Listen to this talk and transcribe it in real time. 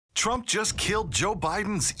Trump just killed Joe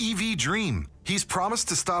Biden's EV dream. He's promised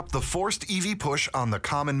to stop the forced EV push on the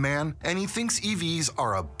common man, and he thinks EVs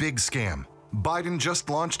are a big scam. Biden just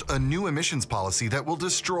launched a new emissions policy that will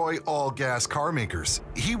destroy all gas car makers.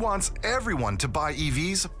 He wants everyone to buy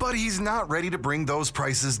EVs, but he's not ready to bring those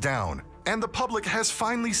prices down. And the public has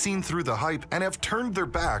finally seen through the hype and have turned their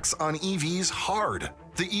backs on EVs hard.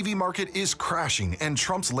 The EV market is crashing, and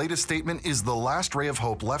Trump's latest statement is the last ray of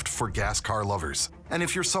hope left for gas car lovers. And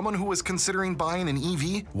if you're someone who is considering buying an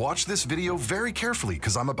EV, watch this video very carefully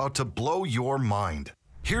because I'm about to blow your mind.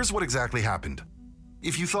 Here's what exactly happened.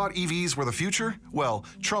 If you thought EVs were the future, well,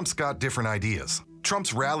 Trump's got different ideas.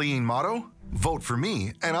 Trump's rallying motto? Vote for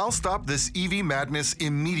me, and I'll stop this EV madness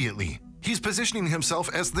immediately. He's positioning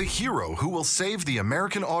himself as the hero who will save the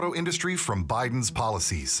American auto industry from Biden's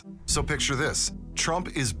policies. So picture this.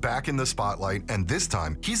 Trump is back in the spotlight, and this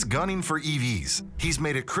time, he's gunning for EVs. He's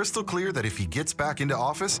made it crystal clear that if he gets back into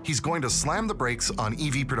office, he's going to slam the brakes on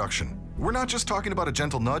EV production. We're not just talking about a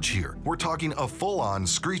gentle nudge here. We're talking a full-on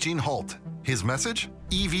screeching halt. His message?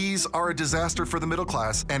 EVs are a disaster for the middle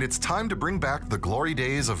class, and it's time to bring back the glory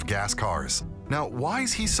days of gas cars. Now, why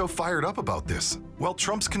is he so fired up about this? Well,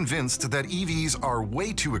 Trump's convinced that EVs are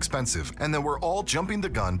way too expensive and that we're all jumping the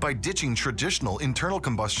gun by ditching traditional internal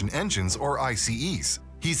combustion engines or ICEs.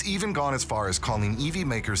 He's even gone as far as calling EV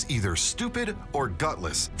makers either stupid or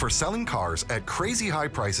gutless for selling cars at crazy high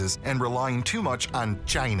prices and relying too much on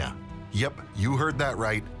China. Yep, you heard that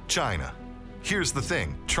right, China. Here's the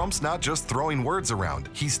thing, Trump's not just throwing words around,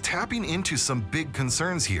 he's tapping into some big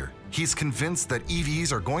concerns here. He's convinced that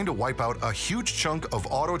EVs are going to wipe out a huge chunk of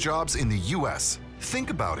auto jobs in the US.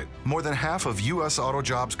 Think about it, more than half of US auto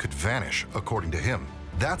jobs could vanish, according to him.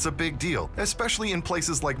 That's a big deal, especially in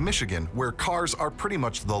places like Michigan, where cars are pretty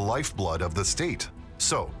much the lifeblood of the state.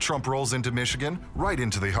 So, Trump rolls into Michigan, right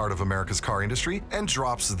into the heart of America's car industry, and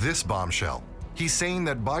drops this bombshell. He's saying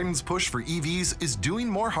that Biden's push for EVs is doing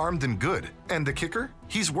more harm than good. And the kicker?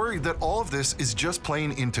 He's worried that all of this is just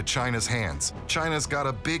playing into China's hands. China's got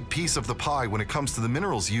a big piece of the pie when it comes to the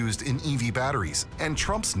minerals used in EV batteries, and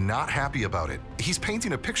Trump's not happy about it. He's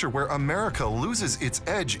painting a picture where America loses its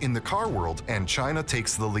edge in the car world and China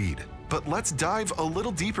takes the lead. But let's dive a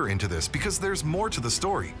little deeper into this because there's more to the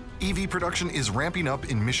story. EV production is ramping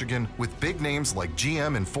up in Michigan with big names like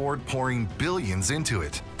GM and Ford pouring billions into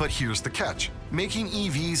it. But here's the catch. Making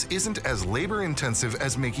EVs isn't as labor-intensive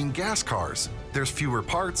as making gas cars. There's fewer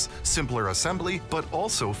parts, simpler assembly, but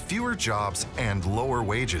also fewer jobs and lower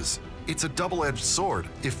wages. It's a double-edged sword,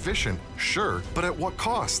 efficient, sure, but at what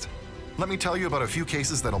cost? Let me tell you about a few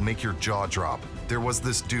cases that'll make your jaw drop. There was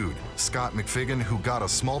this dude, Scott McFiggin, who got a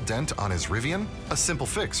small dent on his Rivian. A simple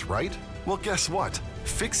fix, right? Well, guess what?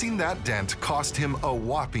 Fixing that dent cost him a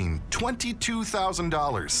whopping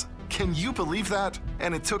 $22,000. Can you believe that?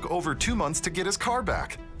 And it took over 2 months to get his car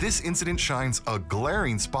back. This incident shines a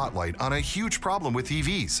glaring spotlight on a huge problem with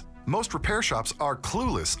EVs. Most repair shops are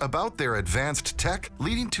clueless about their advanced tech,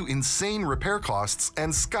 leading to insane repair costs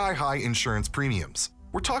and sky-high insurance premiums.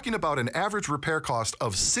 We're talking about an average repair cost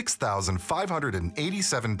of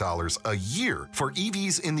 $6,587 a year for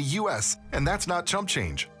EVs in the US, and that's not chump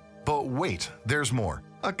change. But wait, there's more.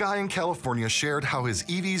 A guy in California shared how his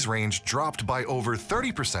EV's range dropped by over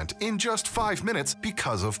 30% in just 5 minutes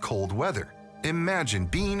because of cold weather. Imagine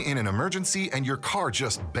being in an emergency and your car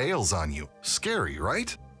just bails on you. Scary,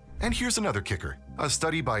 right? And here's another kicker. A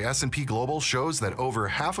study by S&P Global shows that over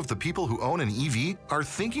half of the people who own an EV are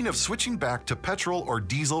thinking of switching back to petrol or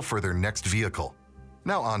diesel for their next vehicle.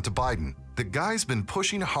 Now on to Biden. The guy's been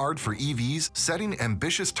pushing hard for EVs, setting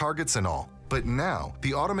ambitious targets and all. But now,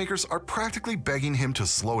 the automakers are practically begging him to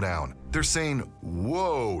slow down. They're saying,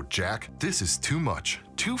 "Whoa, Jack, this is too much,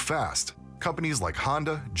 too fast." Companies like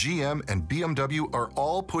Honda, GM, and BMW are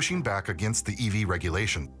all pushing back against the EV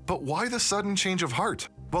regulation. But why the sudden change of heart?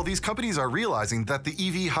 Well, these companies are realizing that the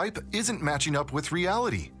EV hype isn't matching up with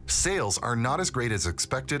reality. Sales are not as great as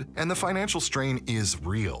expected, and the financial strain is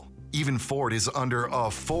real. Even Ford is under a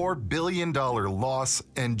 $4 billion loss,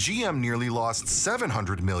 and GM nearly lost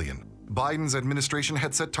 $700 million. Biden's administration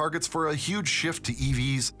had set targets for a huge shift to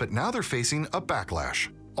EVs, but now they're facing a backlash.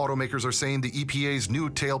 Automakers are saying the EPA's new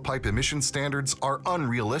tailpipe emission standards are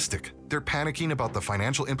unrealistic. They're panicking about the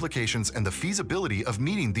financial implications and the feasibility of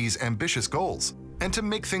meeting these ambitious goals. And to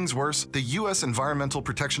make things worse, the U.S. Environmental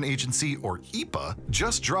Protection Agency, or EPA,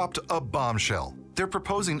 just dropped a bombshell. They're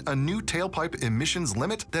proposing a new tailpipe emissions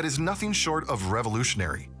limit that is nothing short of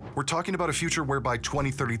revolutionary. We're talking about a future where by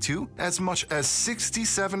 2032, as much as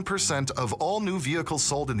 67% of all new vehicles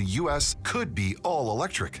sold in the U.S. could be all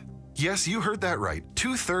electric. Yes, you heard that right.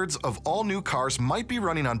 2/3 of all new cars might be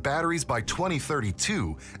running on batteries by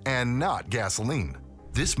 2032 and not gasoline.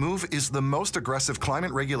 This move is the most aggressive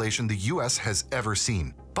climate regulation the US has ever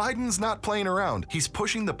seen. Biden's not playing around. He's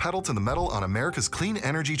pushing the pedal to the metal on America's clean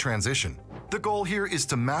energy transition. The goal here is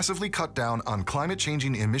to massively cut down on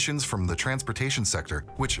climate-changing emissions from the transportation sector,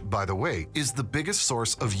 which, by the way, is the biggest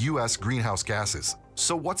source of US greenhouse gases.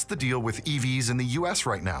 So what's the deal with EVs in the US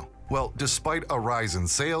right now? Well, despite a rise in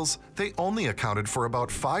sales, they only accounted for about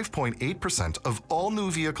 5.8% of all new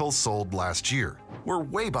vehicles sold last year. We're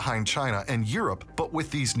way behind China and Europe, but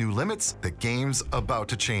with these new limits, the game's about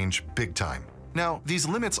to change big time. Now, these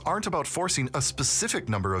limits aren't about forcing a specific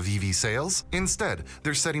number of EV sales. Instead,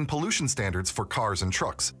 they're setting pollution standards for cars and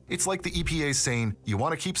trucks. It's like the EPA saying, you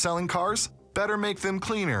want to keep selling cars? Better make them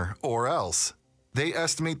cleaner, or else. They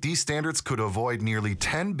estimate these standards could avoid nearly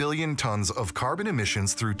 10 billion tons of carbon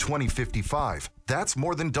emissions through 2055. That's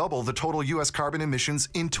more than double the total US carbon emissions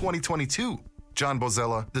in 2022. John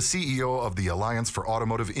Bozzella, the CEO of the Alliance for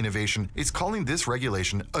Automotive Innovation, is calling this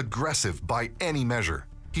regulation aggressive by any measure.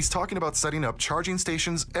 He's talking about setting up charging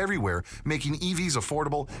stations everywhere, making EVs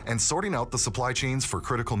affordable, and sorting out the supply chains for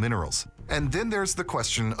critical minerals. And then there's the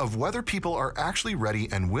question of whether people are actually ready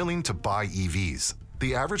and willing to buy EVs.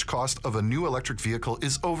 The average cost of a new electric vehicle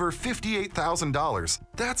is over $58,000.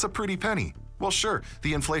 That's a pretty penny. Well, sure,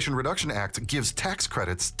 the Inflation Reduction Act gives tax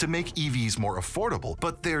credits to make EVs more affordable,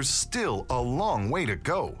 but there's still a long way to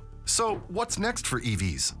go. So what's next for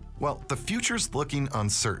EVs? Well, the future's looking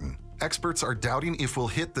uncertain. Experts are doubting if we'll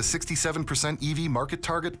hit the 67% EV market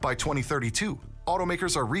target by 2032.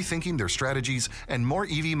 Automakers are rethinking their strategies, and more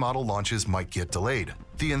EV model launches might get delayed.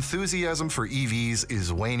 The enthusiasm for EVs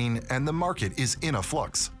is waning, and the market is in a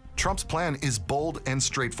flux. Trump's plan is bold and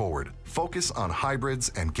straightforward. Focus on hybrids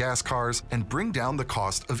and gas cars and bring down the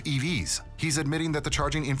cost of EVs. He's admitting that the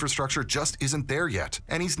charging infrastructure just isn't there yet,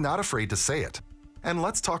 and he's not afraid to say it. And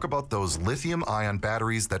let's talk about those lithium-ion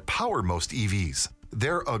batteries that power most EVs.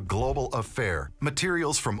 They're a global affair.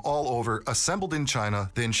 Materials from all over assembled in China,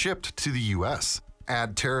 then shipped to the US.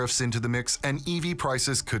 Add tariffs into the mix and EV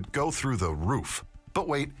prices could go through the roof. But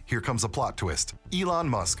wait, here comes a plot twist. Elon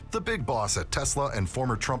Musk, the big boss at Tesla and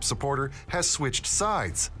former Trump supporter, has switched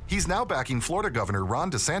sides. He's now backing Florida Governor Ron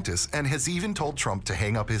DeSantis and has even told Trump to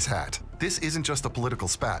hang up his hat. This isn't just a political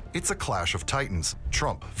spat, it's a clash of titans.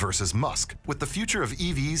 Trump versus Musk, with the future of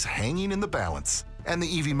EVs hanging in the balance. And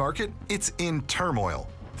the EV market? It's in turmoil.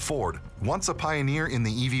 Ford, once a pioneer in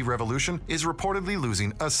the EV revolution, is reportedly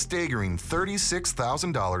losing a staggering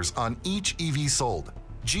 $36,000 on each EV sold.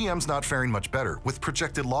 GM's not faring much better, with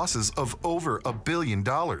projected losses of over $1 billion.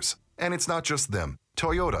 And it's not just them.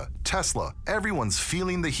 Toyota, Tesla, everyone's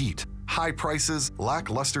feeling the heat. High prices,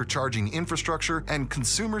 lackluster charging infrastructure, and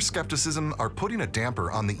consumer skepticism are putting a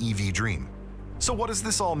damper on the EV dream. So what does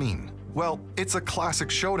this all mean? Well, it's a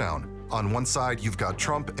classic showdown. On one side, you've got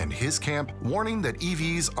Trump and his camp warning that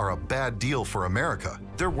EVs are a bad deal for America.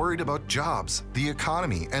 They're worried about jobs, the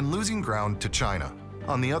economy, and losing ground to China.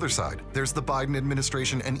 On the other side, there's the Biden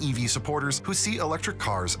administration and EV supporters who see electric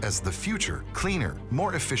cars as the future, cleaner,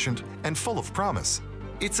 more efficient, and full of promise.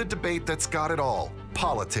 It's a debate that's got it all: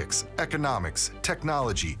 politics, economics,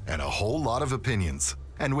 technology, and a whole lot of opinions.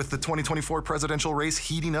 And with the 2024 presidential race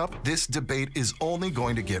heating up, this debate is only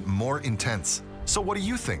going to get more intense. So what do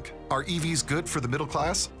you think? Are EVs good for the middle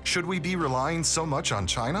class? Should we be relying so much on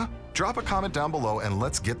China? Drop a comment down below and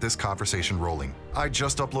let's get this conversation rolling. I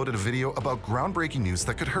just uploaded a video about groundbreaking news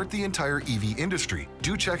that could hurt the entire EV industry.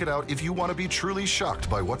 Do check it out if you want to be truly shocked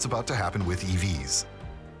by what's about to happen with EVs.